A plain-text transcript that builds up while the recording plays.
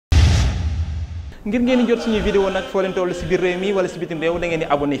ngir ngeen di jot suñuy vidéo nag foo leen toll si biir réew mi wala si bitim réew da ngeen di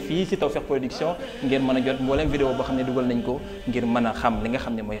abonné fii si TAWFEKH PRODUCTION ngeen mën a jot mbooleem vidéo boo xam ne dugal nañ ko ngir mën a xam li nga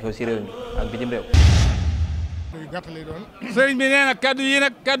xam ne mooy xew si réew mi ak bitim réew. yu gàtt lay doon. sëriñ bi nee na kaddu yi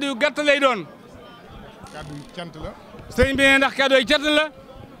nag kaddu yu gàtt lay doon. kaddu yu cant la. sëriñ bi nee ndax kaddu yu cant la.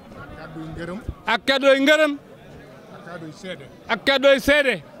 kaddu yu ngërëm. ak kaddu yu ngërëm. ak kaddu yu seede. ak kaddu yu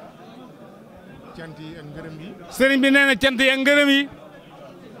seede. cant yi ak ngërëm yi. sëriñ bi nee na cant yi ak ngërëm yi.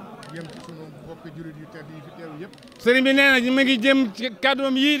 jëm ci sunu mbokki jullit yu tedd yi fi teew yëpp. sëriñ bi nee na mi ngi jëm ci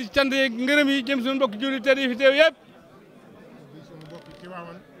kaddoom yi cant yi ak ngërëm yi jëm sunu mbokki jullit yu tedd yi fi teew yëpp. di sunu mbokki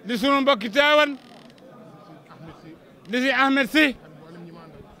Tiwaawan. di sunu mbokki Tiwaawan. di si Ahmed si.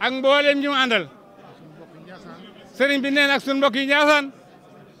 ak mboolem ñi mu àndal. sëriñ bi nee na ak sunu mbokki Njaasaan.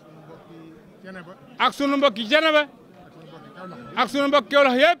 ak sunu mbokki Janaba. ak sunu mbokki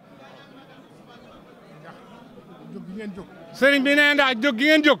Kawlax yëpp. sëriñ bi nee ndax jóg gi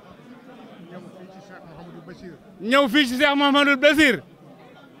ngeen jóg. ñëw fii ci Cheikh Mouhamadou Bassir.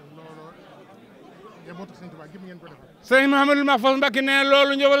 sëriñ Mouhamadou Mahfouz Mbacké nee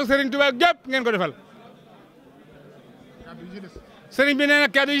loolu njabootu sëriñ Touba gépp ngeen ko defal. sëriñ bi nee na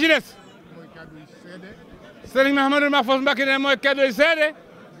kaddu yi ci des. sëriñ Mouhamadou Mahfouz Mbacké nee mooy kaddu yi seede.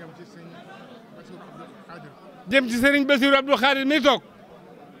 jëm ci sëriñ Bassirou Abdou Khadir mi toog.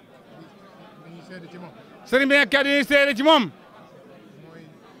 sëriñ bi nee kaddu yi seede ci moom.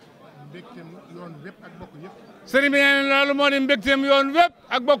 sëriñ bi nee loolu moo di mbégteem yoon wépp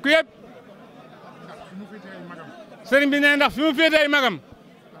ak bokk yëpp. sëriñ bi nee ndax fi mu féete ay magam.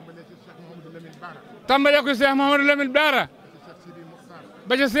 tàmbalee ko Cheikh Mouhamadou Lamine Bara.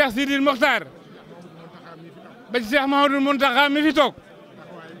 ba ca Cheikh Sidi Mokhtar. ba ci Cheikh Mouhamadou Mountakha mi fi toog.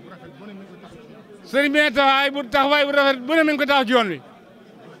 sëriñ bi nee taxawaay bu rafet bu ne mi ngi ko taxaw ci yoon wi.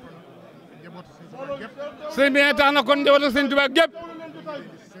 sëriñ bi nee tax na kon njabootu Sëriñ Tuubaa gépp.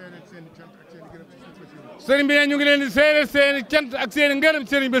 sëriñ bi nee ñu ngi leen di seere seeni cant ak seeni ngërëm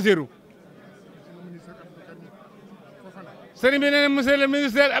sëriñ Bassirou. sëriñ bi nee na monsieur le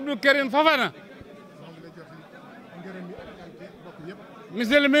ministre Abdou Karim Fafana.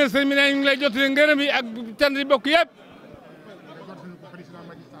 monsieur le ministre sëriñ bi nee ñu ngi lay jotali ngërëm yi ak cant yi bokk yëpp.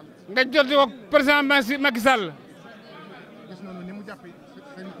 nga joti ko président Macky Sall.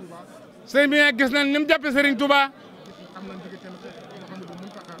 sëriñ bi nee gis nañ ni mu jàppee sëriñ Touba.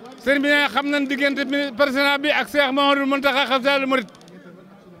 sëriñ bi nee xam nañ diggante président bi ak Cheikh Mouhamadou Mountakha xalifa murid.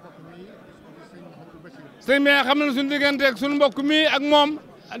 sëriñ bi nee xam nañ suñu diggante ak suñu mbokk mi ak moom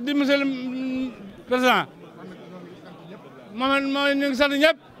di monsieur le président. moom ñu ngi sant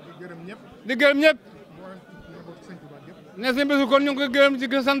ñëpp. di gërëm ñëpp. ne sëriñ Bassirou kon ñu ngi koy gërëm ci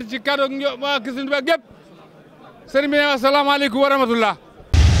sant ci kàddu ak waa kër Sëriñ Tuubaa gépp. sëriñ bi nee asalaamaaleykum wa rahmatullah.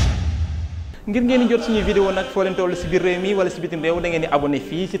 ngir ngeen di jot suñuy vidéo nag foo leen toll si biir réew mi wala si bitim réew da ngeen di abonné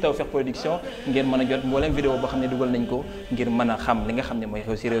fii si TAWFEKH PRODUCTION ngeen mën a jot mbooleem vidéo boo xam ne dugal nañ ko ngir mën a xam li nga xam ne mooy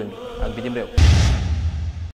xew si réew mi ak bitim réew.